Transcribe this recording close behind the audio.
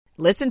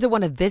Listen to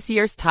one of this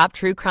year's top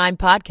true crime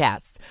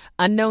podcasts.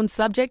 Unknown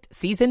Subject,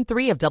 Season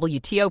 3 of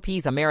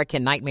WTOP's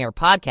American Nightmare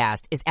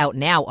podcast is out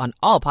now on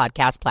all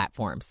podcast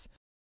platforms.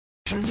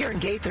 Here in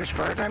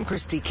Gaithersburg, I'm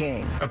Christy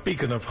King. A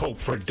beacon of hope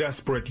for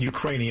desperate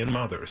Ukrainian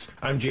mothers.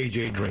 I'm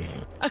JJ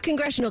Dream. A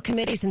congressional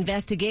committee's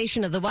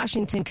investigation of the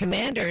Washington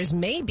Commanders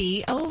may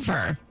be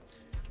over.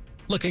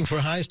 Looking for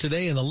highs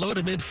today in the low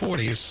to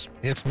mid-40s.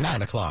 It's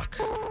 9 o'clock.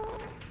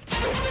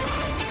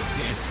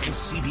 This is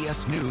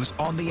CBS News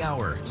on the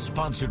Hour,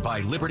 sponsored by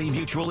Liberty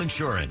Mutual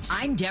Insurance.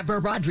 I'm Deborah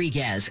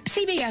Rodriguez.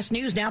 CBS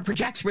News now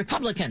projects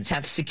Republicans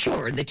have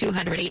secured the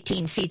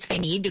 218 seats they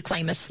need to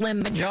claim a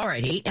slim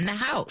majority in the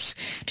House.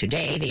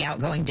 Today, the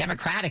outgoing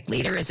Democratic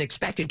leader is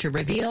expected to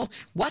reveal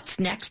what's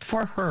next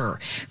for her.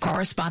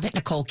 Correspondent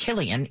Nicole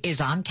Killian is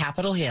on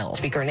Capitol Hill.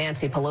 Speaker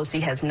Nancy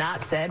Pelosi has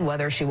not said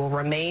whether she will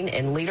remain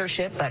in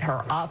leadership, but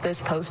her office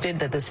posted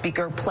that the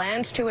Speaker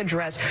plans to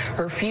address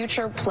her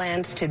future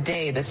plans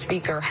today. The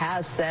Speaker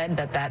has said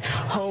that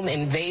home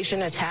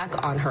invasion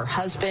attack on her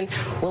husband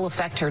will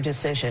affect her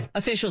decision.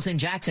 Officials in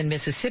Jackson,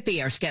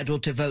 Mississippi are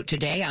scheduled to vote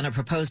today on a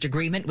proposed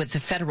agreement with the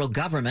federal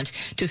government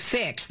to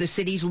fix the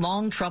city's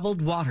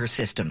long-troubled water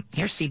system.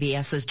 Here's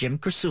CBS's Jim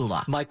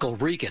Krasula. Michael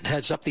Regan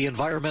heads up the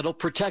Environmental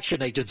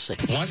Protection Agency.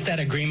 Once that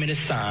agreement is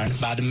signed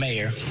by the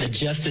mayor, the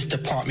Justice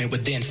Department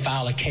would then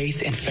file a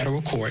case in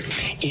federal court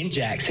in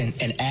Jackson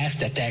and ask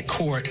that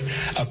court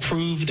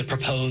approve the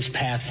proposed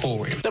path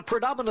forward. The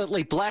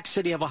predominantly black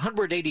city of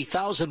 180,000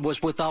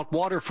 was without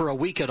water for a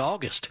week in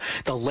August,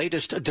 the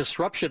latest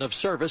disruption of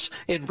service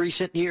in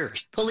recent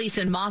years. Police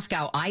in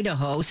Moscow,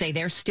 Idaho say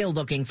they're still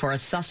looking for a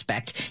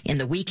suspect in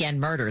the weekend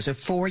murders of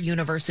 4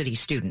 university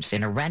students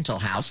in a rental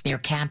house near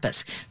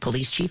campus.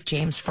 Police Chief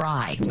James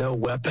Fry. No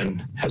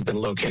weapon has been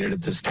located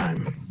at this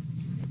time.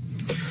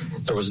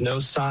 There was no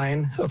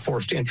sign of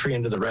forced entry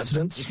into the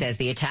residence. He says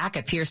the attack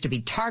appears to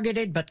be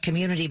targeted, but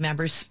community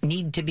members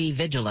need to be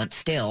vigilant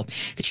still.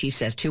 The chief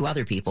says 2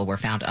 other people were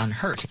found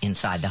unhurt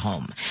inside the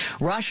home.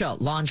 Russia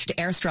launched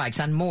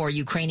airstrikes on more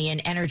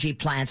Ukrainian energy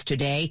plants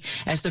today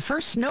as the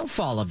first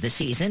snowfall of the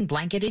season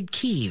blanketed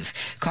Kyiv.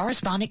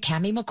 Correspondent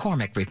Cammie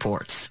McCormick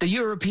reports. The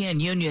European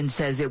Union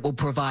says it will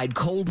provide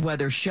cold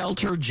weather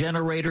shelter,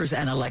 generators,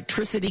 and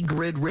electricity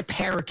grid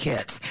repair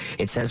kits.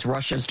 It says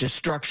Russia's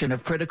destruction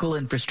of critical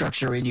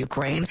infrastructure in Ukraine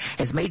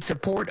has made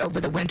support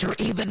over the winter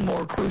even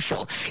more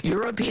crucial.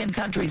 European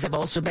countries have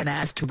also been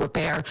asked to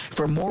prepare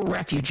for more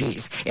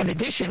refugees. In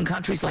addition,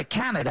 countries like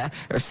Canada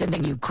are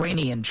sending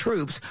Ukrainian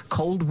troops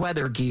cold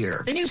weather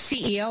gear. The new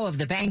CEO of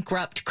the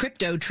bankrupt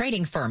crypto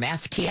trading firm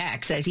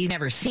FTX says he's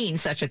never seen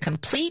such a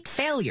complete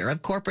failure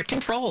of corporate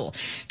control.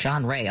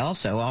 John Ray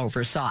also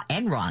oversaw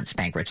Enron's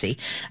bankruptcy.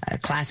 A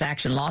class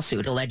action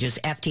lawsuit alleges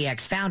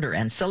FTX founder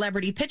and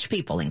celebrity pitch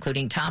people,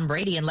 including Tom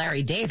Brady and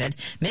Larry David,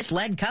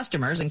 misled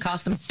customers and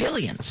cost them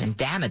billions in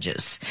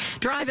damages.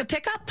 Drive a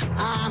pickup?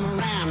 I'm a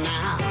Ram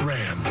now.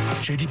 Ram,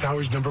 J.D.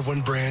 Power's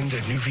 #1 brand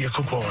and new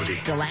vehicle quality.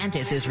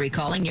 Stellantis is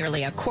recalling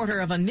nearly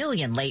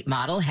 250,000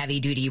 late-model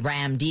heavy-duty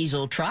Ram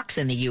diesel trucks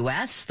in the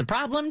U.S. The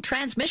problem?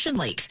 Transmission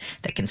leaks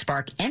that can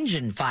spark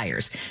engine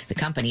fires. The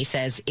company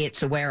says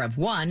it's aware of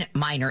 1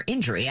 minor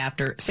injury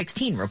after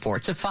 16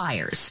 reports of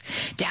fires.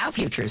 Dow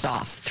futures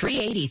off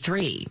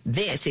 383.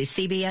 This is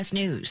CBS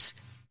News.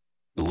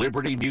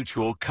 Liberty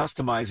Mutual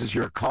customizes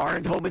your car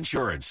and home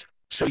insurance,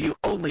 so you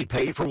only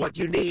pay for what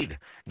you need.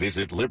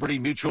 Visit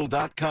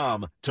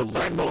libertymutual.com to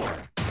learn more.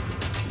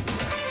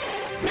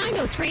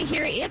 9:03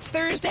 here. It's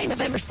Thursday,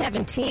 November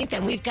 17th,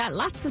 and we've got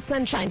lots of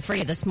sunshine for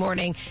you this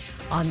morning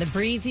on the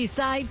breezy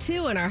side,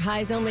 too, and our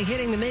highs only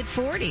hitting the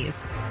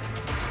mid-40s.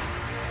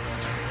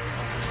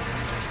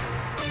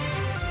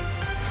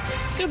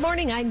 Good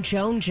morning. I'm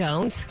Joan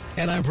Jones.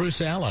 And I'm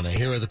Bruce Allen.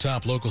 Here are the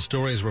top local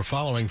stories we're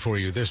following for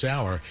you this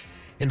hour.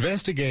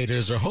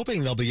 Investigators are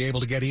hoping they'll be able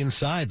to get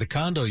inside the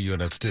condo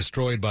units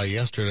destroyed by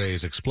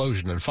yesterday's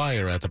explosion and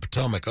fire at the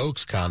Potomac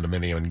Oaks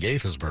condominium in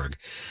Gaithersburg.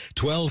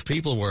 12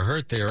 people were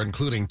hurt there,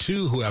 including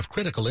 2 who have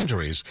critical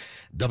injuries.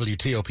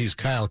 WTOP's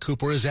Kyle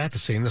Cooper is at the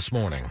scene this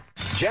morning.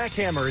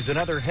 Jackhammers and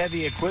other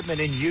heavy equipment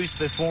in use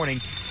this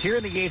morning here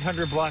in the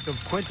 800 block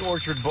of Quince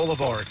Orchard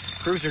Boulevard.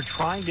 Crews are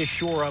trying to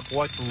shore up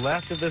what's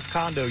left of this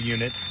condo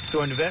unit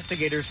so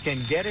investigators can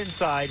get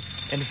inside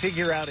and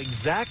figure out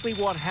exactly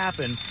what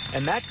happened,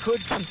 and that could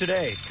come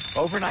today.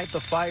 Overnight, the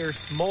fire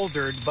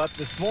smoldered, but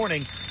this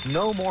morning,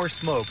 no more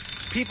smoke.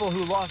 People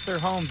who lost their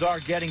homes are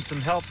getting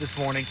some help this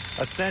morning.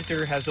 A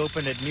center has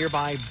opened at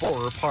nearby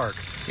Borer Park.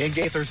 In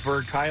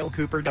Gaithersburg, Kyle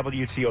Cooper,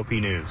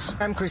 WTOP News.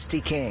 I'm Christy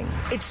King.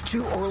 It's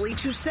too early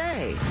to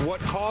say what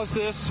caused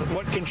this,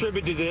 what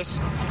contributed to this,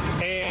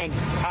 and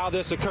how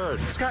this occurred.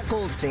 Scott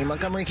Goldstein,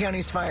 Montgomery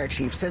County's fire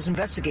chief, says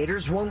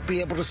investigators won't be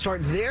able to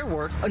start their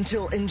work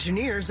until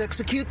engineers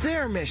execute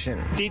their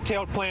mission.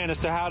 Detailed plan as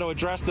to how to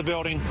address the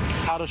building,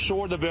 how to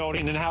shore the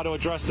building, and how to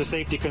address the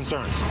safety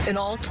concerns. In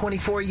all,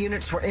 24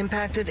 units were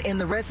impacted, and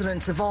the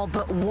residents of all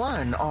but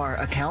one are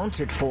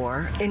accounted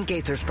for. In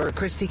Gaithersburg,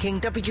 Christy King,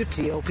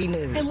 WTOP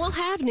News. And we'll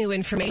have new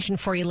information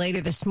for you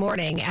later this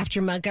morning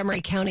after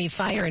Montgomery County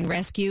Fire and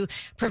Rescue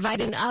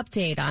provide an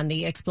update on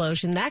the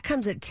explosion. That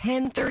comes at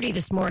 10:30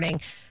 this morning.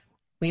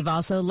 We've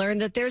also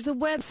learned that there's a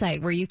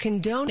website where you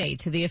can donate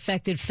to the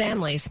affected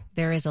families.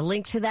 There is a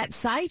link to that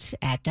site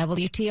at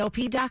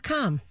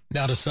WTOP.com.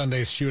 Now to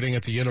Sunday's shooting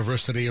at the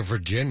University of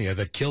Virginia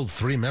that killed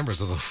 3 members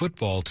of the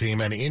football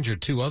team and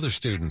injured 2 other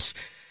students.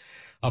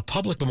 A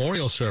public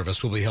memorial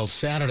service will be held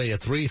Saturday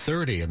at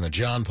 3:30 in the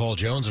John Paul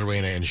Jones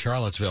Arena in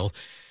Charlottesville.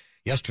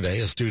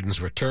 Yesterday, as students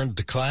returned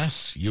to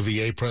class,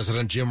 UVA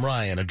President Jim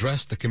Ryan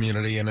addressed the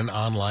community in an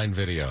online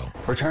video.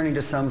 Returning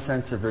to some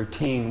sense of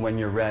routine when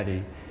you're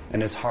ready,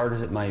 and as hard as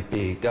it might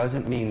be,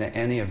 doesn't mean that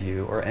any of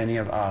you or any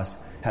of us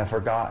have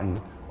forgotten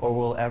or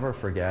will ever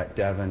forget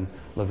Devin,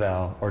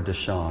 Lavelle, or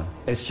Deshaun.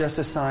 It's just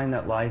a sign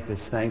that life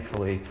is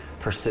thankfully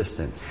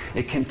persistent.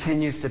 It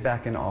continues to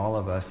beckon all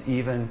of us,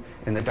 even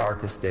in the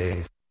darkest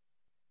days.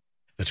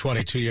 The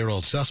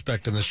 22-year-old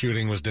suspect in the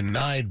shooting was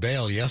denied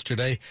bail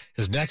yesterday.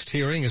 His next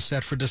hearing is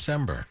set for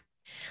December.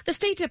 The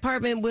State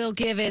Department will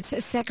give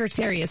its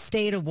Secretary of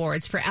State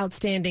awards for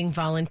outstanding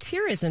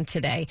volunteerism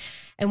today.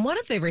 And one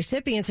of the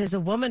recipients is a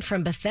woman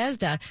from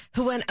Bethesda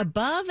who went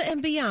above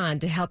and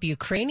beyond to help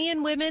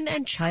Ukrainian women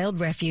and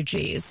child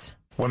refugees.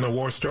 When the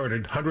war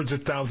started, hundreds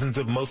of thousands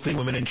of mostly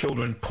women and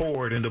children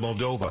poured into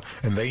Moldova,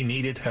 and they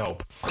needed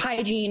help.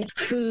 Hygiene,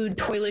 food,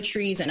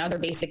 toiletries, and other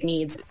basic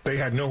needs. They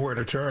had nowhere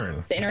to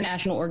turn. The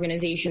international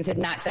organizations had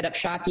not set up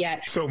shop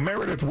yet. So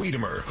Meredith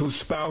Wiedemer, whose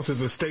spouse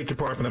is a State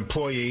Department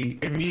employee,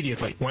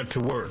 immediately went to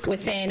work.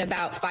 Within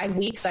about 5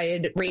 weeks, I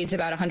had raised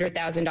about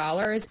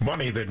 $100,000.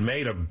 Money that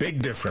made a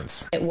big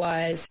difference. It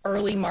was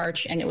early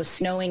March, and it was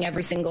snowing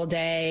every single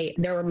day.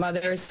 There were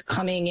mothers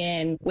coming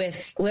in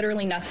with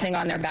literally nothing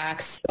on their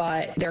backs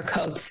but their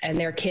coats, and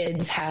their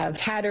kids have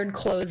tattered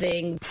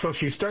clothing. So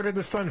she started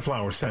the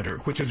Sunflower Center,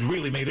 which has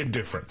really made a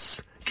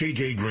difference.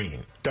 J.J.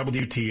 Green,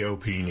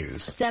 WTOP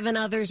News. 7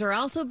 others are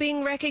also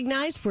being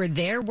recognized for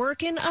their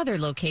work in other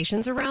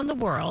locations around the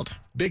world.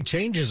 Big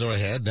changes are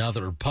ahead now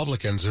that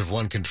Republicans have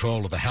won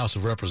control of the House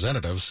of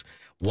Representatives.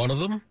 One of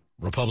them,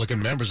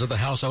 Republican members of the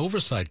House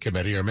Oversight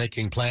Committee, are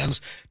making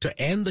plans to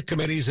end the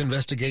committee's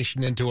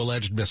investigation into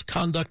alleged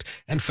misconduct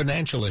and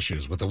financial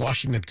issues with the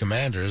Washington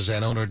Commanders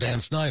and owner Dan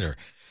Snyder.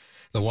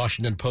 The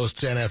Washington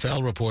Post's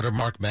NFL reporter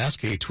Mark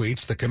Maskey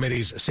tweets the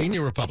committee's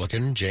senior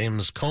Republican,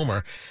 James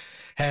Comer,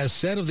 has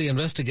said of the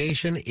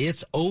investigation,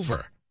 it's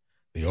over.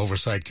 The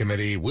Oversight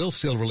Committee will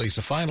still release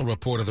a final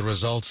report of the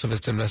results of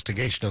its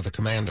investigation of the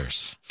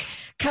Commanders.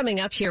 Coming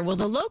up here, will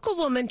the local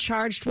woman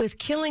charged with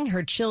killing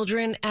her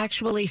children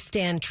actually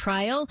stand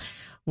trial?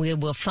 We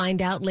will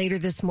find out later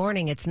this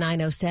morning. It's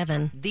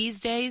 9:07. These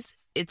days,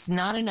 it's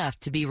not enough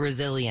to be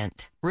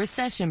resilient.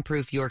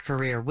 Recession-proof your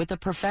career with a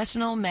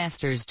professional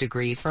master's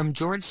degree from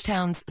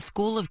Georgetown's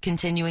School of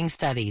Continuing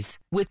Studies.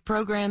 With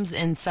programs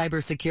in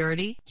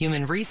cybersecurity,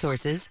 human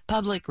resources,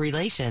 public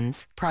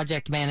relations,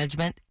 project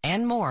management,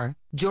 and more,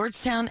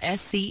 Georgetown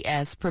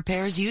SCS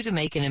prepares you to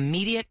make an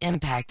immediate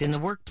impact in the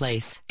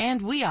workplace.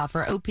 And we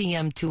offer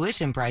OPM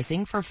tuition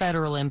pricing for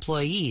federal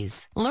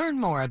employees. Learn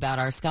more about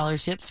our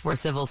scholarships for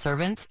civil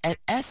servants at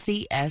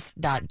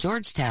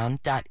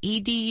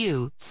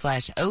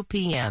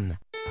scs.georgetown.edu/OPM.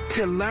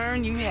 To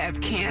learn you have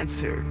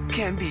cancer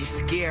can be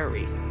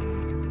scary,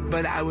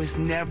 but I was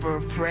never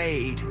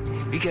afraid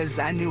because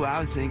I knew I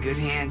was in good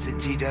hands at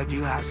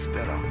GW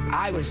Hospital.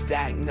 I was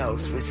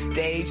diagnosed with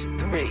stage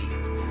 3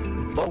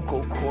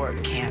 vocal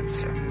cord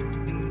cancer,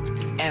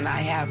 and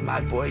I have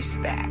my voice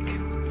back,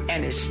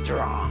 and it's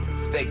strong.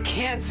 The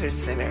Cancer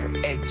Center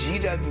at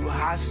GW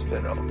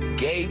Hospital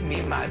gave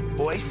me my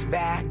voice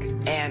back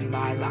and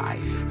my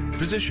life.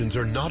 Physicians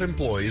are not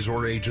employees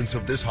or agents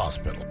of this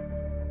hospital.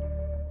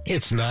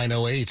 It's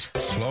 9:08.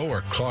 Slow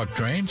or clogged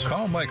drains?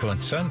 Call Michael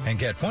 & Son and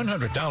get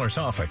 $100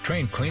 off a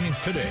drain cleaning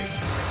today.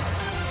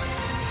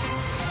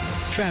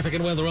 Traffic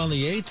and weather on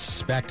the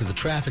 8s. Back to the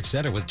traffic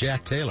center with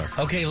Jack Taylor.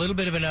 Okay, a little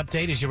bit of an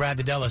update as you ride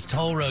the Dulles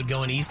Toll Road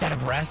going east out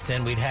of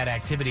Reston. We'd had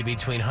activity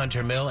between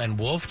Hunter Mill and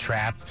Wolf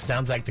Trap.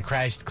 Sounds like the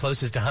crash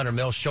closest to Hunter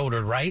Mill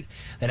shouldered right.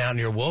 Then out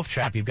near Wolf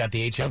Trap, you've got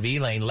the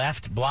HOV lane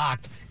left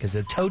blocked because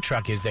the tow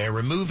truck is there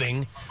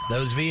removing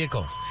those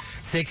vehicles.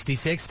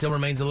 66 still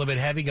remains a little bit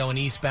heavy going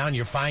eastbound.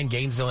 You're fine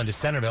Gainesville into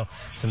Centerville.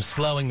 Some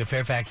slowing the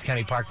Fairfax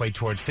County Parkway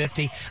toward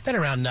 50. Then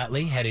around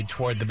Nutley, headed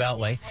toward the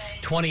Beltway.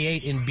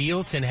 28 in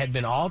Bealton had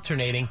been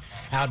alternating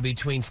out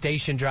between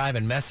Station Drive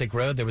and Messick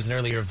Road. There was an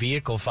earlier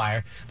vehicle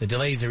fire. The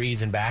delays are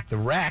easing back. The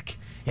wreck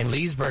in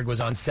Leesburg was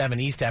on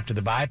 7 East after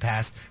the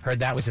bypass. Heard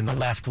that was in the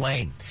left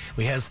lane.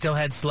 We still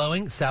had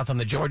slowing south on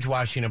the George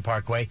Washington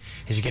Parkway.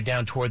 As you get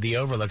down toward the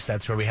overlooks,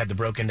 that's where we had the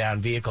broken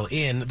down vehicle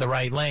in the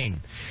right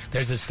lane.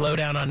 There's a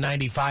slowdown on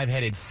 95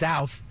 headed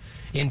south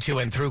into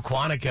and through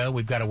Quantico.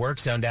 We've got a work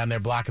zone down there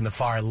blocking the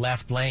far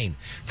left lane.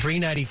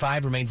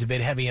 395 remains a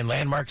bit heavy in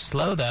Landmark.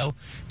 Slow, though.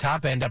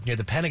 Top end up near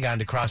the Pentagon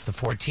to cross the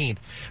 14th.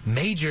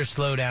 Major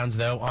slowdowns,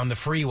 though, on the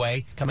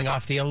freeway coming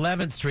off the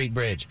 11th Street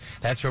Bridge.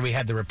 That's where we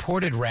had the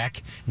reported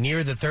wreck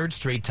near the 3rd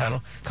Street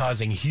Tunnel,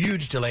 causing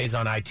huge delays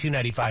on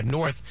I-295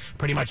 North,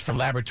 pretty much from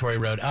Laboratory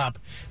Road up.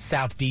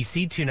 South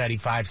D.C.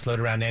 295 slowed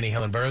around Annie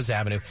Hill and Burroughs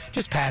Avenue,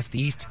 just past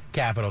East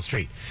Capitol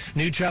Street.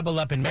 New trouble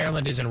up in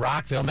Maryland is in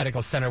Rockville,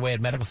 Medical Center Way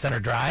at Medical Center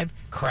Drive.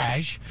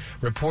 Crash.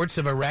 Reports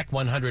of a wreck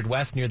 100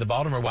 West near the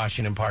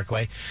Baltimore-Washington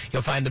Parkway.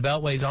 You'll find the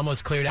Beltway's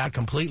almost cleared out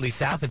completely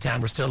south of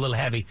town. We're still a little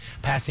heavy,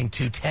 passing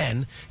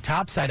 210.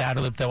 Topside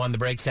outer loop, though, on the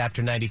brakes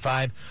after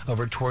 95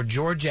 over toward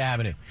Georgia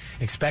Avenue.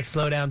 Expect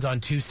slowdowns on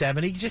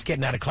 270. Just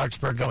getting out of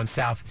Clarksburg going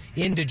south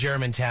into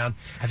Germantown.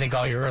 I think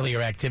all your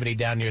earlier activity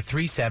down near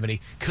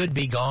 370 could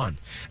be gone.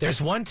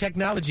 There's one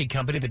technology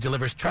company that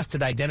delivers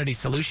trusted identity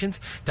solutions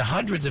to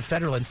hundreds of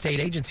federal and state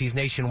agencies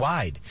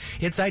nationwide.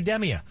 It's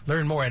Idemia.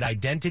 Learn more at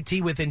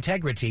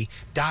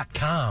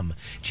identitywithintegrity.com.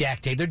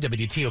 Jack Taylor,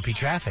 WTOP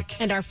Traffic.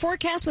 And our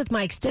forecast with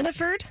Mike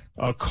Stiniford.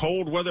 A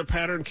cold weather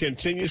pattern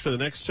continues for the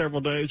next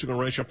several days. We're going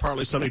to range from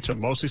partly sunny to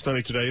mostly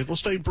sunny today. It will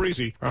stay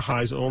breezy. Our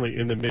highs only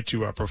in the mid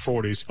to upper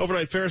 40s.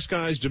 Overnight fair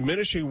skies,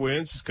 diminishing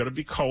winds. It's going to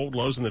be cold.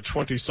 Lows in the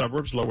 20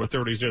 suburbs, lower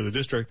 30s near the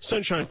district.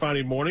 Sunshine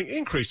Friday morning,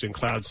 increasing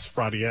clouds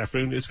Friday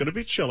afternoon. It's going to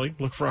be chilly.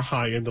 Look for a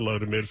high in the low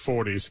to mid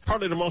 40s.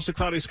 Partly to mostly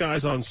cloudy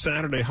skies on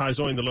Saturday. Highs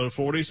only in the low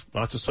 40s.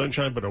 Lots of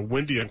sunshine, but a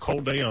windy and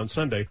cold day on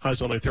Sunday.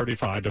 Highs only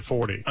 35 to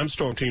 40. I'm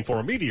Storm Team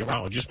 4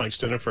 meteorologist Mike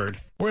Stiniford.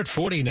 We're at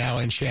 40 now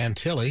in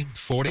Chantilly,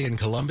 40 in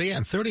Columbia,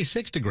 and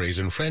 36 degrees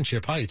in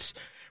Friendship Heights.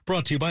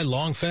 Brought to you by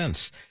Long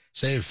Fence.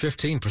 Save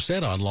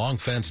 15% on Long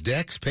Fence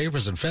decks,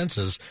 pavers, and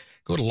fences.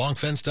 Go to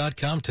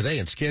longfence.com today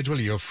and schedule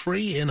your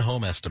free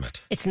in-home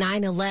estimate. It's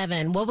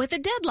 9/11. Well, with the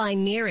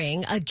deadline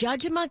nearing, a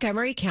judge in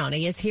Montgomery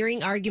County is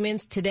hearing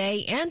arguments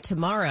today and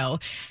tomorrow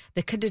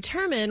that could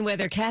determine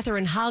whether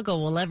Katherine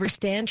Hoggle will ever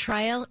stand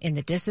trial in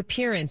the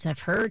disappearance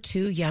of her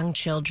 2 young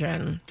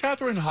children.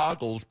 Katherine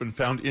Hoggle's been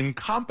found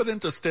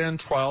incompetent to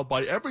stand trial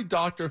by every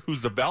doctor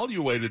who's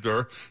evaluated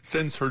her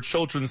since her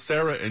children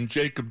Sarah and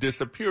Jacob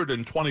disappeared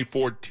in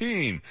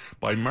 2014.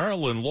 By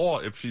Maryland law,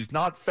 if she's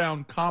not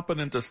found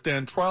competent to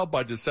stand trial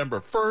by December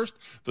 1st,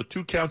 the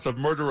 2 counts of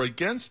murder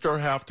against her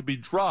have to be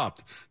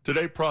dropped.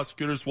 Today,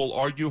 prosecutors will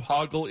argue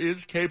Hoggle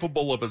is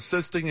capable of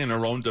assisting in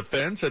her own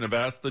defense and have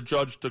asked the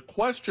judge to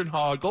question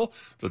Hoggle.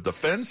 The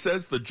defense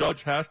says the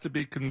judge has to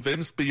be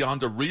convinced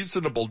beyond a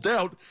reasonable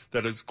doubt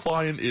that his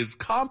client is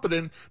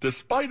competent,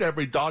 despite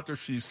every doctor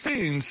she's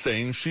seen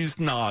saying she's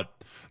not.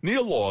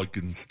 Neil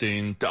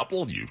Augenstein,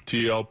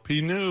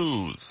 WTOP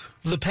News.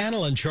 The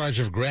panel in charge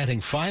of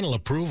granting final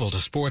approval to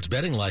sports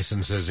betting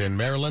licenses in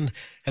Maryland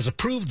has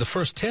approved the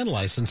first 10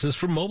 licenses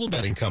for mobile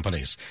betting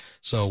companies.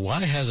 So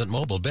why hasn't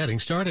mobile betting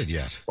started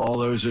yet? All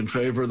those in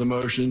favor of the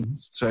motion,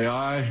 say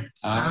aye.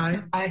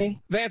 Aye. Aye.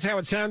 That's how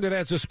it sounded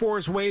as the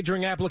Sports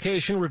Wagering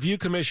Application Review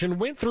Commission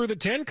went through the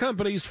 10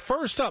 companies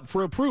first up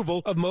for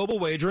approval of mobile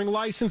wagering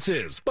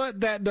licenses. But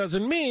that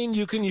doesn't mean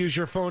you can use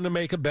your phone to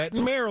make a bet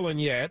in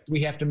Maryland yet.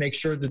 We have to make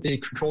sure that the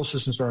control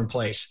systems are in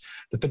place,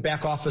 that the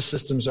back office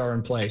systems are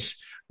in place,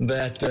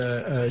 that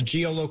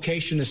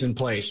geolocation is in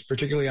place,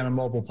 particularly on a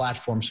mobile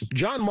platform.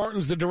 John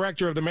Martin's the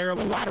director of the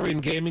Maryland Lottery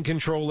and Gaming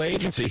Control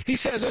Agency. He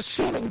says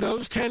assuming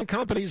those 10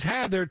 companies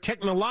have their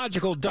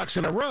technological ducks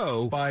in a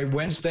row, by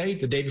Wednesday,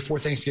 the day before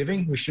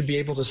Thanksgiving, we should be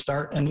able to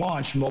start and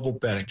launch mobile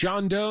betting.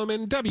 John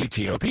Doman,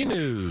 WTOP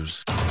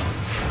News.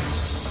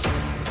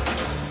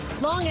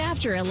 Long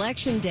after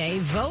Election Day,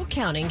 vote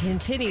counting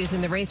continues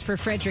in the race for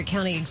Frederick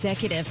County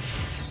Executive.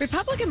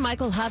 Republican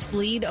Michael Huff's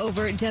lead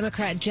over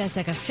Democrat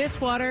Jessica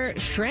Fitzwater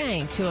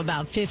shrank to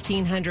about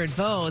 1,500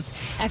 votes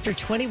after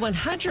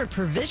 2,100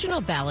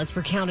 provisional ballots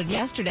were counted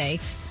yesterday.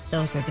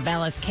 Those are the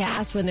ballots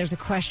cast when there's a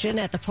question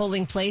at the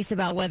polling place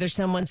about whether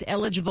someone's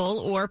eligible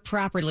or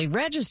properly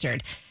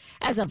registered.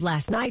 As of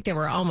last night, there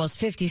were almost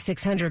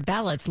 5,600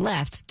 ballots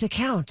left to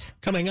count.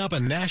 Coming up, a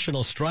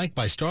national strike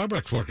by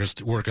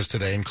Starbucks workers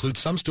today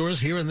includes some stores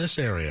here in this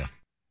area.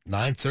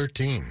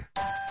 9:13.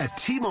 At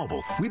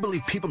T-Mobile, we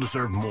believe people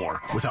deserve more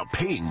without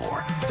paying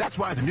more. That's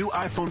why the new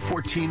iPhone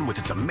 14 with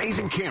its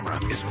amazing camera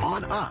is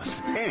on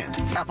us, and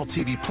Apple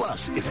TV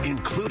Plus is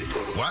included.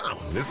 Wow,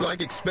 it's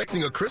like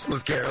expecting a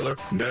Christmas caroler.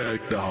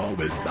 Deck the hall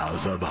with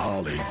boughs of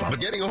holly.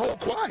 But getting a whole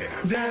choir.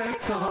 Deck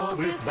the hall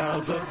with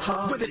boughs of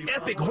holly. With an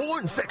epic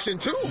horn section,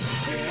 too.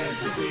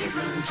 It's the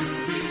season to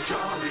be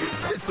jolly.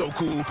 It's so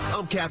cool.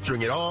 I'm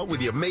capturing it all with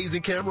the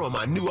amazing camera on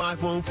my new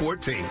iPhone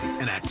 14.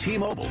 And at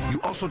T-Mobile, you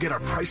also get our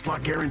price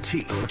lock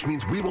guarantee, which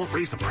means we we won't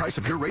raise the price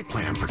of your rate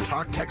plan for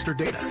talk, text, or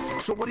data.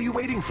 So what are you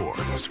waiting for?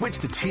 Switch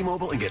to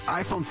T-Mobile and get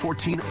iPhone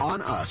 14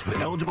 on us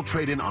with eligible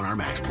trade-in on our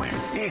Max plan.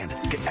 And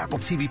get Apple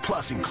TV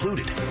Plus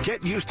included.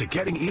 Get used to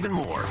getting even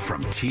more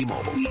from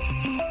T-Mobile.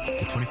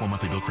 With 24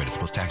 monthly bill credits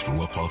plus tax for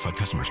well-qualified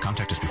customers.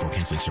 Contact us before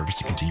canceling service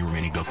to continue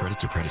remaining bill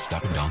credits or credit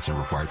stop and balance and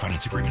required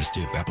finance agreement is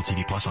due. Apple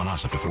TV Plus on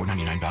us up to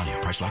 $4.99 value.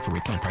 Price lock for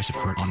rate plan. Price of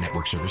current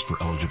on-network service for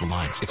eligible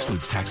lines.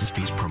 Excludes taxes,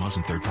 fees, promos,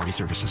 and third-party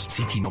services.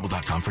 See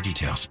T-Mobile.com for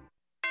details.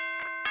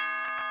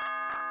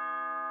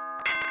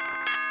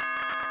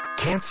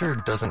 Cancer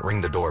doesn't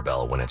ring the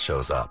doorbell when it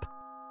shows up.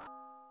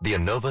 The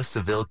Inova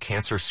Seville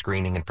Cancer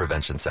Screening and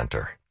Prevention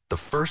Center, the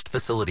first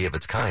facility of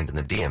its kind in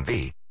the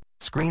DMV,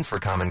 screens for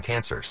common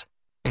cancers,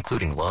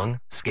 including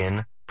lung,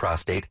 skin,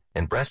 prostate,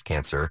 and breast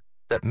cancer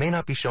that may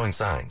not be showing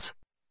signs.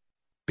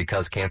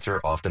 Because cancer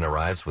often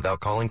arrives without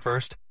calling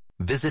first,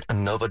 visit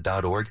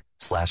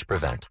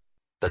Inova.org/prevent.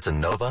 That's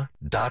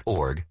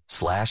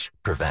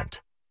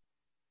Inova.org/prevent.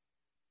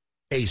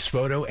 Ace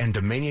Photo and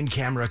Dominion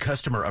Camera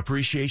Customer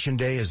Appreciation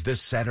Day is this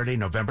Saturday,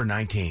 November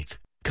 19th.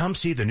 Come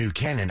see the new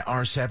Canon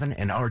R7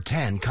 and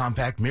R10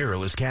 compact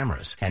mirrorless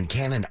cameras and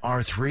Canon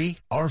R3,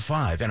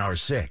 R5, and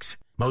R6.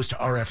 Most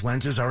RF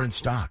lenses are in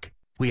stock.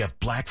 We have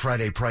Black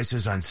Friday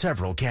prices on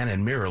several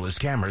Canon mirrorless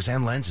cameras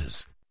and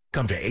lenses.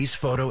 Come to Ace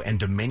Photo and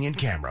Dominion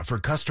Camera for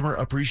Customer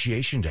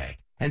Appreciation Day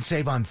and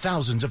save on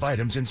thousands of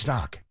items in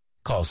stock.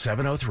 Call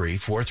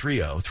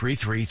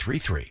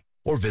 703-430-3333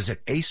 or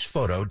visit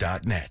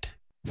acephoto.net.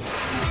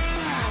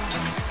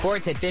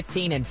 Sports at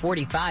 15 and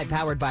 45,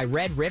 powered by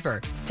Red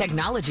River.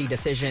 Technology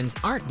decisions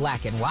aren't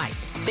black and white.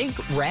 Think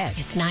red.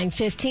 It's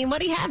 9:15.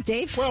 What do you have,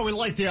 Dave? Well, we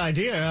like the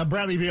idea.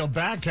 Bradley Beal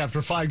back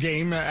after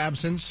 5-game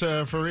absence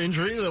for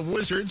injury. The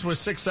Wizards, with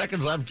 6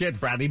 seconds left, get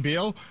Bradley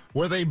Beal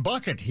with a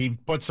bucket. He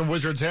puts the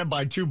Wizards ahead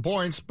by 2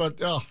 points, but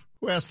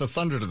who asked the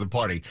Thunder to the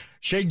party?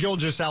 Shai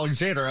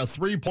Gilgeous-Alexander, a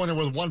three-pointer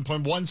with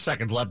 1.1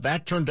 seconds left.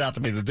 That turned out to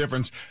be the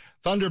difference.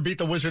 Thunder beat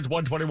the Wizards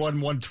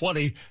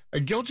 121-120.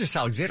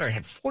 Gilgeous-Alexander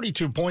had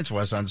 42 points,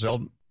 Wes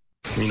Unseld.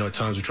 You know, at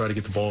times we tried to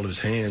get the ball in his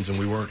hands, and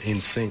we weren't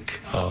in sync,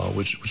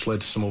 which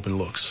led to some open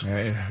looks.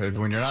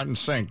 When you're not in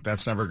sync,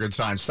 that's never a good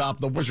sign. Stop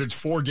the Wizards'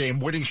 4-game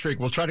winning streak.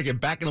 We'll try to get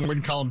back in the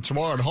win column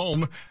tomorrow at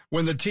home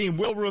when the team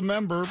will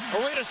remember.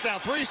 Arenas now,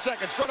 3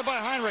 seconds. Guarded by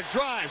Heinrich.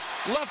 Drives.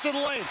 Left of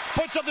the lane.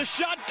 Puts up the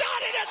shot.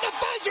 Got it at the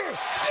buzzer.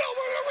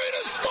 Gilbert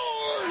Arenas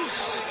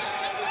scores.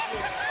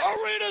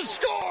 Arenas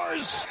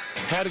scores.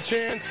 Had a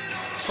chance.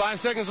 5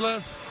 seconds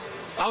left.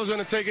 I was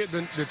going to take it.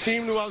 The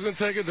team knew I was going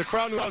to take it. The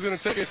crowd knew I was going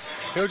to take it.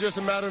 It was just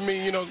a matter of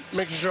me,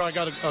 making sure I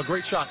got a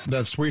great shot.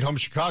 That's Sweet Home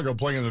Chicago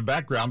playing in the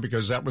background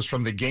because that was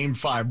from the Game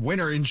 5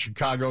 winner in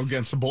Chicago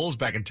against the Bulls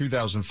back in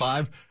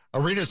 2005.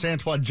 Arenas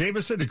Antoine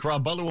Jamison and Carl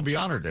Butler will be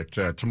honored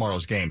at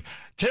tomorrow's game.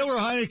 Taylor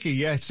Heineke,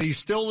 yes, he's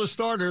still the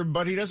starter,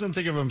 but he doesn't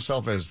think of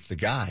himself as the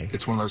guy.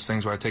 It's one of those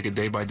things where I take it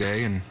day by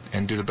day and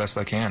do the best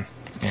I can.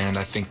 And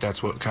I think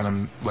that's what kind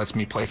of lets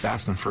me play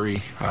fast and free.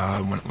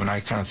 When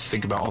I kind of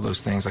think about all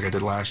those things like I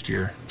did last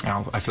year,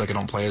 I feel like I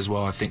don't play as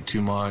well. I think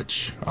too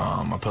much.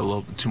 I put a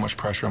little too much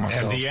pressure on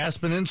myself. And the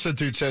Aspen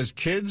Institute says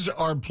kids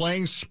are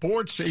playing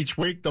sports each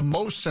week the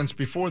most since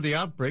before the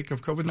outbreak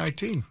of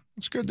COVID-19.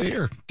 It's good to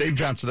hear. Dave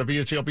Johnson,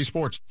 WTOP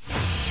Sports.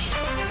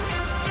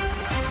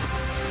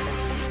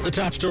 The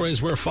top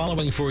stories we're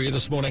following for you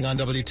this morning on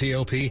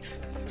WTOP.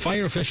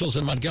 Fire officials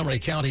in Montgomery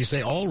County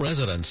say all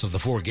residents of the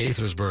 4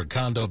 Gaithersburg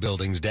condo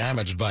buildings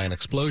damaged by an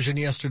explosion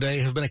yesterday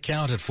have been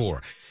accounted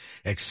for,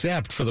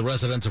 except for the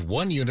residents of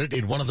one unit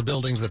in one of the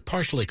buildings that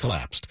partially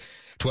collapsed.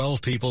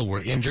 12 people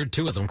were injured,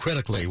 2 of them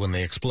critically, when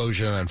the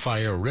explosion and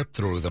fire ripped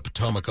through the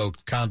Potomac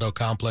Oak condo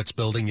complex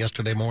building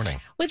yesterday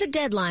morning. With the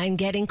deadline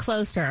getting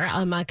closer,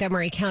 a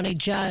Montgomery County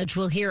judge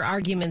will hear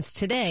arguments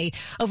today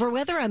over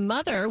whether a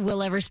mother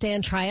will ever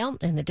stand trial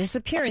in the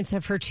disappearance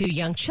of her 2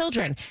 young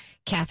children.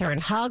 Catherine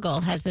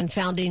Hoggle has been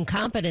found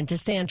incompetent to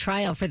stand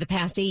trial for the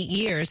past 8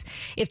 years.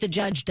 If the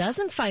judge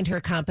doesn't find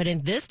her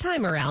competent this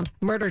time around,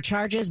 murder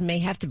charges may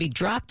have to be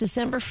dropped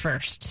December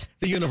 1st.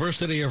 The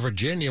University of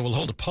Virginia will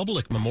hold a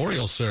public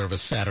memorial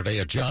service Saturday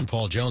at John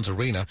Paul Jones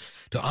Arena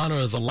to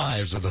honor the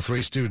lives of the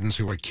 3 students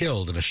who were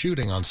killed in a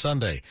shooting on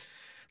Sunday.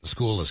 The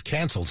school has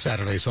canceled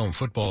Saturday's home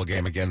football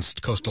game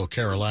against Coastal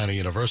Carolina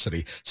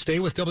University. Stay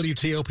with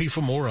WTOP for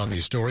more on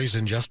these stories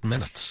in just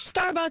minutes.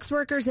 Starbucks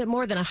workers at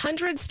more than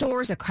 100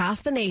 stores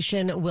across the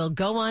nation will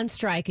go on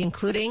strike,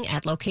 including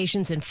at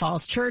locations in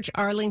Falls Church,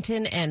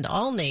 Arlington, and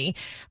Olney.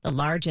 The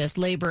largest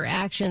labor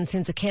action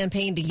since a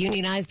campaign to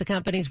unionize the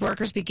company's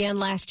workers began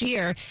last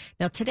year.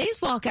 Now, today's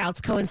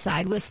walkouts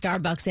coincide with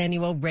Starbucks'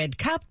 annual Red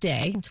Cup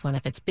Day. It's one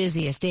of its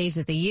busiest days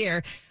of the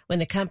year, when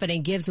the company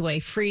gives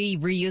away free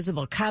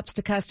reusable cups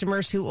to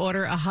customers who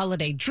order a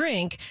holiday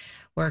drink.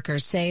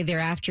 Workers say they're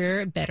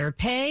after better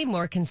pay,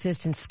 more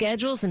consistent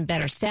schedules, and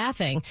better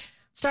staffing.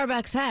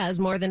 Starbucks has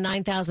more than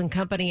 9,000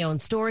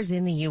 company-owned stores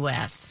in the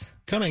U.S.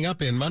 Coming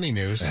up in Money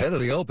News. Ahead of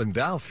the open,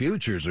 Dow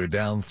futures are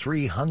down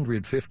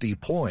 350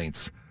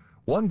 points.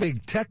 One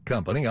big tech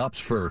company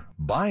opts for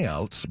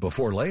buyouts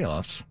before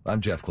layoffs.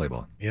 I'm Jeff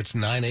Clabaugh. It's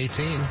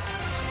 9:18.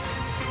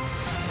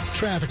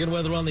 Traffic and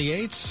weather on the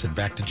 8s. And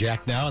back to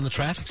Jack now in the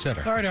traffic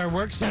center. All right, our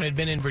work zone had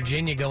been in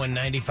Virginia going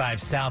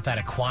 95 south out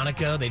of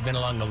Quantico. They'd been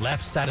along the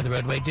left side of the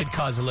roadway. Did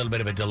cause a little bit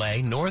of a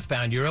delay.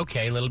 Northbound, you're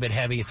okay. A little bit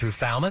heavy through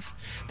Falmouth.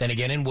 Then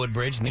again in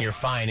Woodbridge, and then you're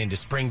fine into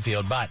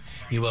Springfield. But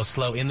you will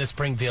slow in the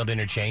Springfield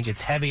interchange.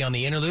 It's heavy on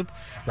the inner loop,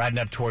 riding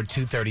up toward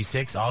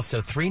 236.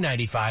 Also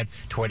 395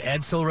 toward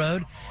Edsel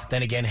Road.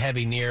 Then again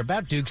heavy near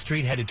about Duke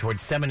Street, headed toward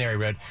Seminary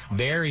Road.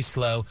 Very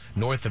slow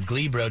north of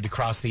Glebe Road to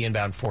cross the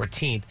inbound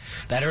 14th.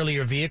 That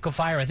earlier vehicle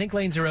fire, I think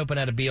lanes are open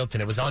out of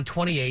Bealton. It was on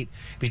 28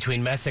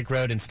 between Messick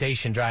Road and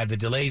Station Drive. The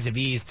delays have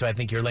eased, so I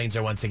think your lanes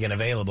are once again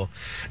available.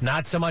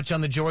 Not so much on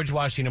the George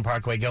Washington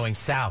Parkway going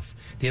south,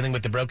 dealing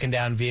with the broken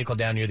down vehicle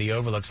down near the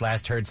overlooks.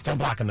 Last heard, still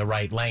blocking the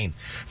right lane.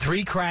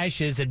 3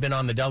 crashes had been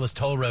on the Dulles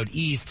Toll Road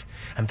east.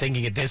 I'm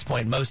thinking at this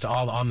point most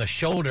all on the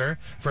shoulder.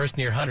 First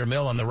near Hunter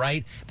Mill on the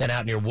right, then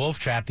out near Wolf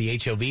Trap. The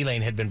HOV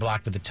lane had been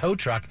blocked with the tow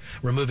truck,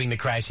 removing the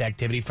crash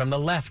activity from the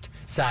left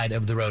side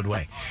of the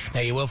roadway. Now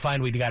you will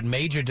find we've got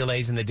major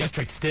delays in the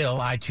district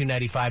still.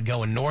 I-295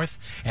 going north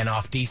and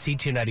off DC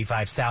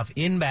 295 south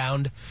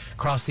inbound.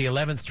 Cross the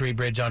 11th Street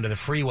Bridge onto the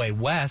freeway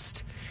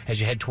west as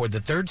you head toward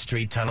the 3rd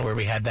Street tunnel where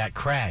we had that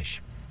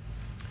crash.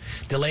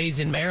 Delays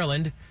in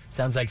Maryland.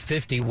 Sounds like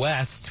 50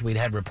 west. We'd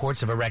had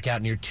reports of a wreck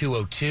out near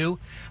 202.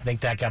 I think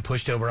that got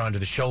pushed over onto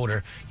the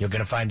shoulder. You're going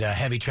to find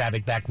heavy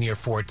traffic back near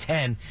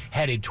 410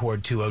 headed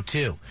toward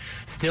 202.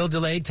 Still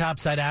delayed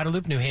topside outer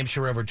loop, New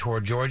Hampshire over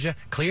toward Georgia.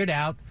 Cleared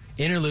out.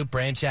 Inner Loop,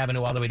 Branch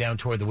Avenue, all the way down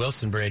toward the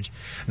Wilson Bridge.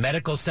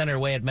 Medical Center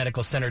way at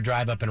Medical Center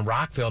Drive up in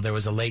Rockville, there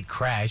was a late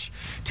crash.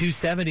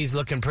 270's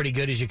looking pretty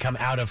good as you come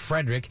out of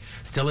Frederick.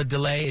 Still a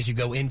delay as you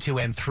go into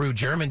and through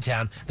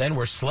Germantown. Then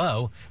we're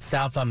slow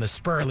south on the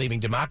spur, leaving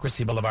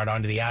Democracy Boulevard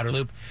onto the outer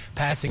loop,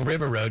 passing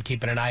River Road,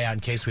 keeping an eye out in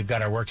case we've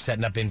got our work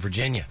setting up in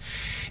Virginia.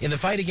 In the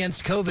fight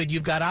against COVID,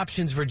 you've got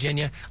options,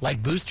 Virginia,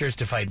 like boosters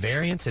to fight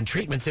variants and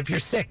treatments if you're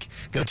sick.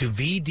 Go to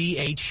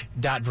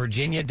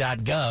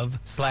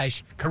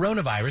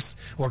vdh.virginia.gov/coronavirus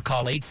or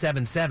call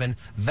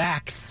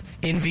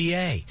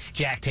 877-VAX-IN-VA.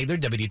 Jack Taylor,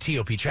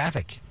 WTOP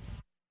Traffic.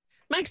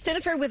 Mike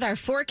Stenifer with our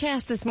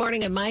forecast this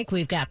morning. And Mike,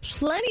 we've got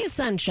plenty of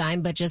sunshine,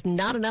 but just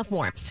not enough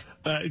warmth.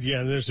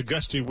 Yeah, there's a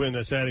gusty wind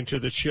that's adding to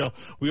the chill.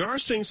 We are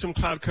seeing some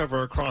cloud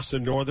cover across the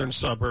northern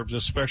suburbs,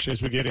 especially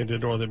as we get into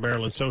northern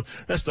Maryland. So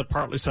that's the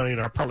partly sunny and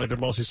our partly to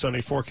mostly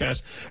sunny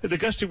forecast. The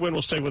gusty wind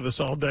will stay with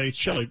us all day.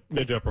 Chilly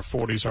mid to upper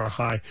 40s are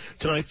high.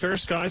 Tonight, fair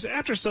skies.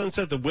 After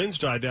sunset, the winds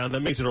die down. That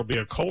means it'll be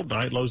a cold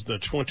night, lows in the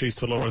 20s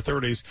to lower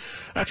 30s.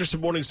 After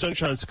some morning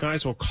sunshine,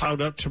 skies will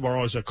cloud up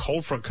tomorrow as a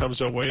cold front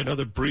comes our way.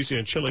 Another breezy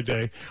and chilly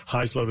day.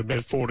 Highs low to mid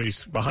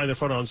 40s. Behind the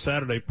front on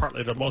Saturday,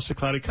 partly to mostly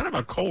cloudy. Kind of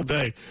a cold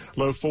day.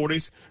 Low 40s.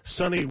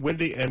 Sunny,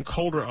 windy, and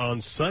colder on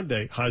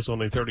Sunday. Highs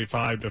only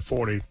 35 to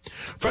 40.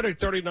 Frederick,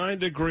 39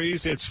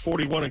 degrees. It's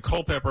 41 in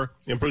Culpeper.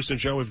 In Bruce and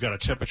Joe, we've got a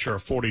temperature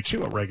of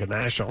 42 at Reagan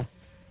National.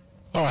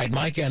 All right,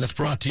 Mike, and it's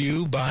brought to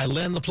you by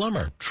Len the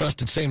Plumber.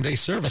 Trusted same-day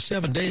service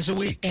 7 days a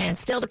week. And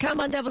still to come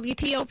on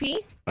WTOP.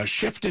 A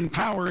shift in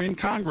power in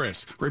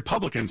Congress.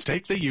 Republicans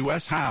take the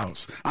U.S.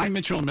 House. I'm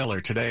Mitchell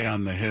Miller, today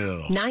on The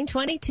Hill.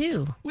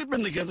 922. We've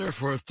been together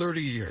for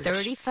 30 years.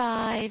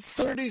 35.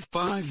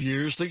 35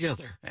 years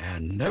together.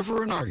 And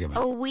never an argument.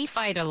 Oh, we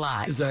fight a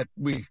lot. That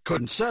we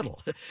couldn't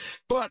settle.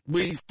 But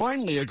we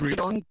finally agreed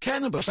on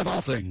cannabis of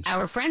all things.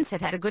 Our friends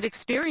had a good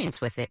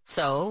experience with it,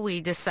 so we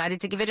decided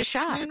to give it a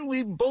shot. And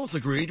we both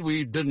agreed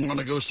we didn't want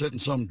to go sit in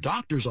some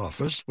doctor's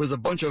office with a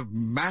bunch of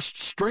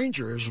masked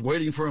strangers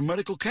waiting for a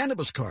medical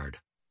cannabis card.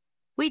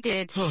 We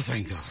did. Oh,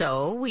 thank God.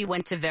 So we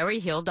went to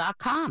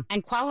veryhill.com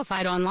and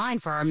qualified online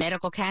for our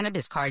medical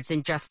cannabis cards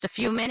in just a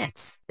few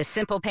minutes. The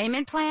simple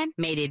payment plan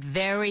made it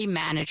very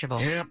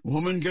manageable. Yeah,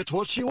 woman gets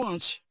what she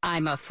wants.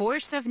 I'm a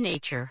force of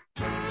nature.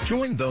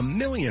 Join the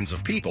millions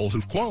of people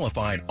who've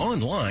qualified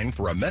online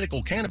for a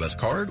medical cannabis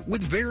card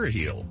with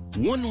VeriHeal.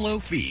 One low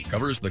fee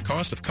covers the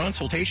cost of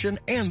consultation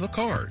and the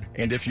card.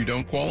 And if you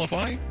don't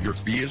qualify, your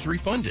fee is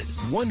refunded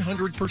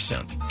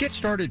 100%. Get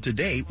started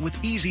today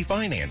with easy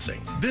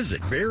financing. Visit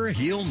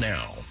VeriHeal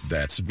now.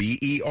 That's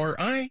VeriHeal.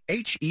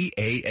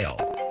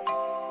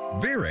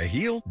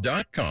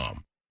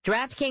 VeriHeal.com.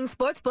 DraftKings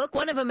Sportsbook,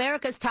 one of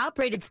America's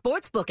top-rated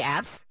sportsbook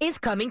apps, is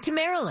coming to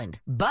Maryland.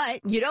 But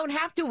you don't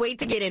have to wait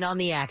to get in on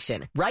the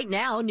action. Right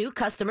now, new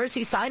customers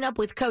who sign up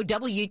with code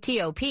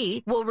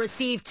WTOP will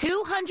receive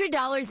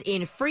 $200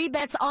 in free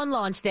bets on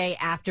launch day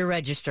after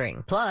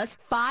registering. Plus,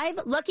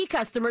 5 lucky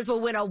customers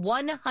will win a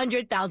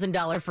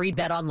 $100,000 free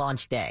bet on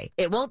launch day.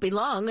 It won't be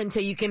long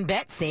until you can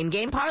bet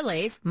same-game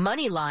parlays,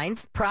 money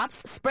lines,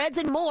 props, spreads,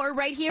 and more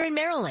right here in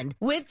Maryland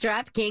with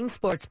DraftKings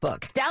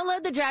Sportsbook.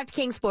 Download the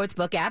DraftKings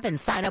Sportsbook app and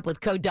sign sign up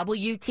with code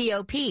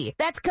WTOP.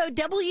 That's code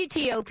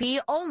WTOP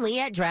only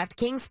at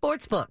DraftKings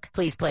Sportsbook.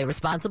 Please play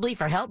responsibly.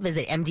 For help,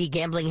 visit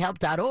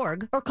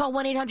mdgamblinghelp.org or call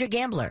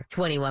 1-800-GAMBLER.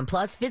 21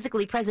 plus,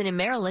 physically present in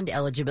Maryland.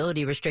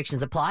 Eligibility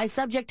restrictions apply,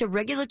 subject to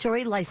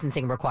regulatory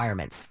licensing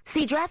requirements.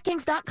 See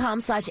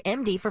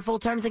DraftKings.com/MD for full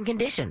terms and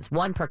conditions.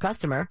 One per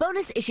customer.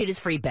 Bonus issued as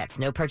free bets.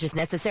 No purchase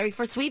necessary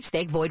for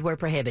sweepstake. Void where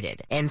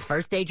prohibited. Ends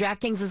first day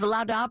DraftKings is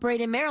allowed to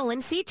operate in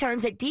Maryland. See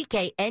terms at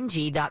dkng.co/MD.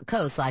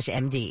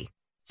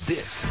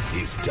 This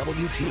is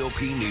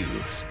WTOP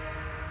News.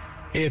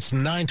 It's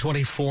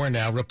 9:24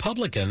 now.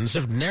 Republicans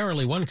have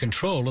narrowly won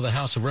control of the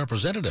House of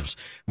Representatives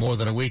more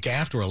than a week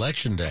after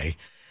Election Day.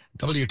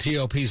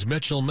 WTOP's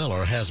Mitchell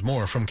Miller has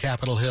more from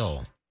Capitol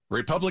Hill.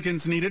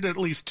 Republicans needed at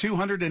least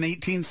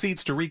 218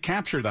 seats to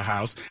recapture the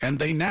House, and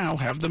they now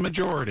have the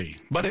majority.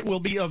 But it will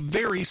be a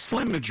very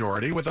slim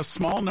majority with a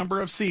small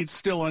number of seats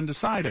still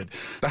undecided.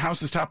 The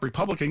House's top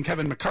Republican,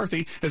 Kevin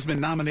McCarthy, has been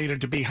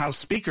nominated to be House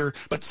Speaker,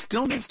 but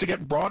still needs to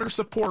get broader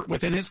support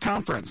within his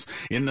conference.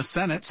 In the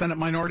Senate, Senate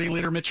Minority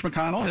Leader Mitch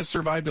McConnell has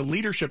survived a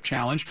leadership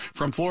challenge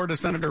from Florida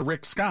Senator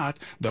Rick Scott,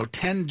 though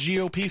 10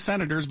 GOP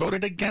senators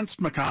voted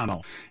against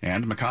McConnell.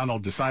 And McConnell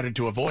decided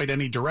to avoid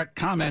any direct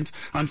comment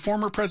on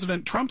former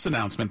President Trump's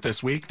announcement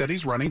this week that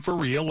he's running for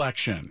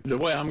re-election. The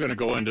way I'm going to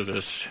go into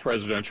this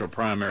presidential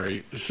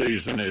primary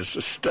season is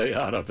to stay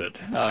out of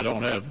it. I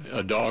don't have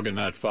a dog in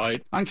that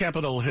fight. On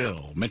Capitol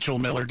Hill, Mitchell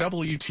Miller,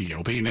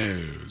 WTOP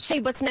News.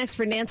 Hey, what's next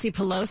for Nancy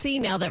Pelosi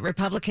now that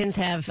Republicans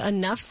have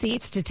enough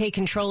seats to take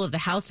control of the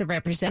House of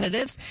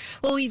Representatives?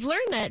 Well, we've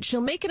learned that she'll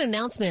make an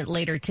announcement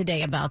later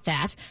today about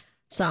that.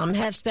 Some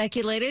have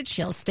speculated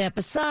she'll step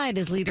aside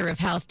as leader of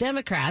House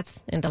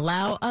Democrats and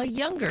allow a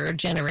younger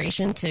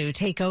generation to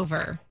take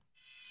over.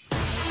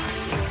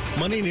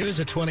 Money News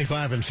at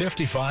 25 and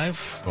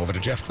 55. Over to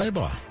Jeff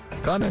Claybaugh.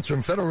 Comments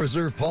from Federal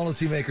Reserve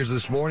policymakers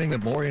this morning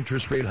that more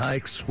interest rate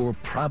hikes will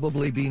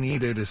probably be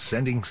needed as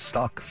sending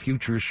stock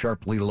futures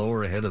sharply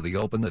lower ahead of the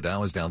open. The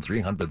Dow is down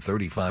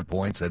 335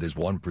 points. That is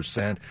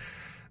 1%.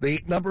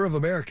 The number of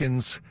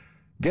Americans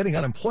getting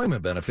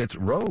unemployment benefits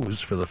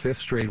rose for the fifth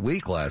straight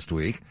week last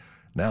week,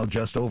 now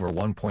just over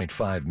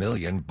 1.5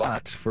 million,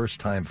 but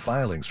first-time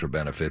filings for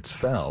benefits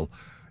fell.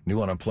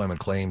 New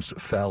unemployment claims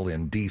fell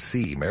in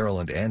D.C.,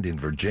 Maryland, and in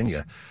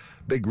Virginia.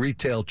 Big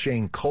retail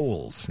chain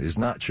Kohl's is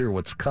not sure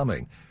what's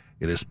coming.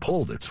 It has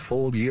pulled its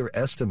full-year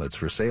estimates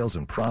for sales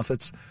and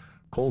profits.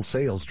 Kohl's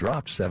sales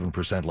dropped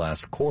 7%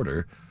 last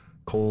quarter.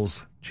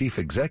 Kohl's chief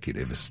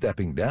executive is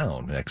stepping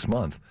down next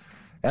month.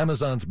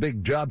 Amazon's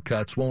big job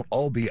cuts won't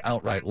all be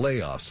outright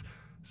layoffs.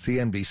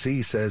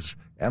 CNBC says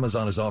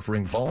Amazon is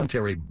offering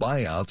voluntary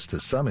buyouts to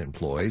some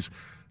employees,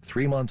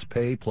 3 months'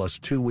 pay plus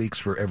 2 weeks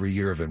for every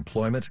year of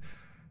employment.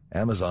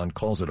 Amazon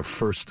calls it a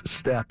first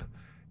step.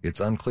 It's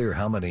unclear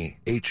how many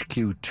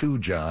HQ2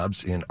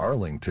 jobs in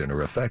Arlington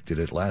are affected.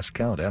 At last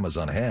count,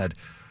 Amazon had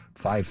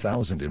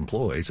 5,000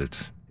 employees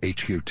at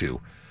HQ2.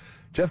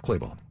 Jeff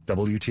Claybaugh,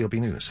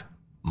 WTOP News.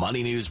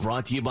 Money News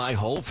brought to you by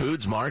Whole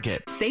Foods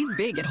Market. Save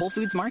big at Whole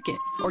Foods Market.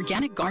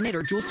 Organic garnet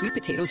or jewel sweet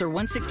potatoes are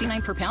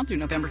 $1.69 per pound through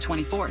November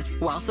 24th,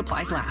 while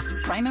supplies last.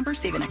 Prime members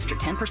save an extra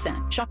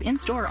 10%. Shop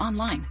in-store or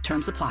online.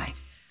 Terms apply.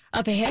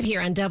 Up ahead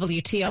here on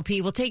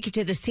WTOP, we'll take you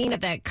to the scene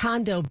of that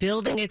condo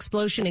building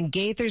explosion in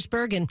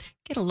Gaithersburg and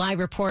get a live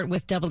report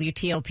with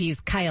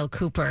WTOP's Kyle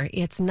Cooper.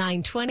 It's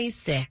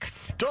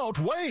 9:26. Don't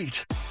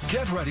wait.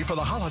 Get ready for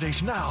the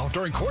holidays now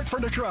during Court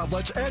Furniture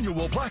Outlet's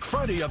annual Black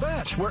Friday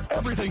event, where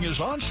everything is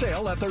on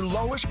sale at their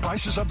lowest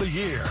prices of the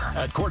year.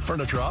 At Court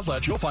Furniture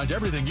Outlet, you'll find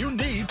everything you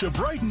need to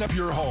brighten up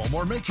your home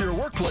or make your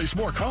workplace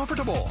more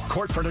comfortable.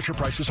 Court Furniture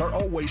prices are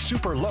always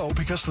super low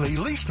because they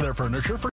lease their furniture for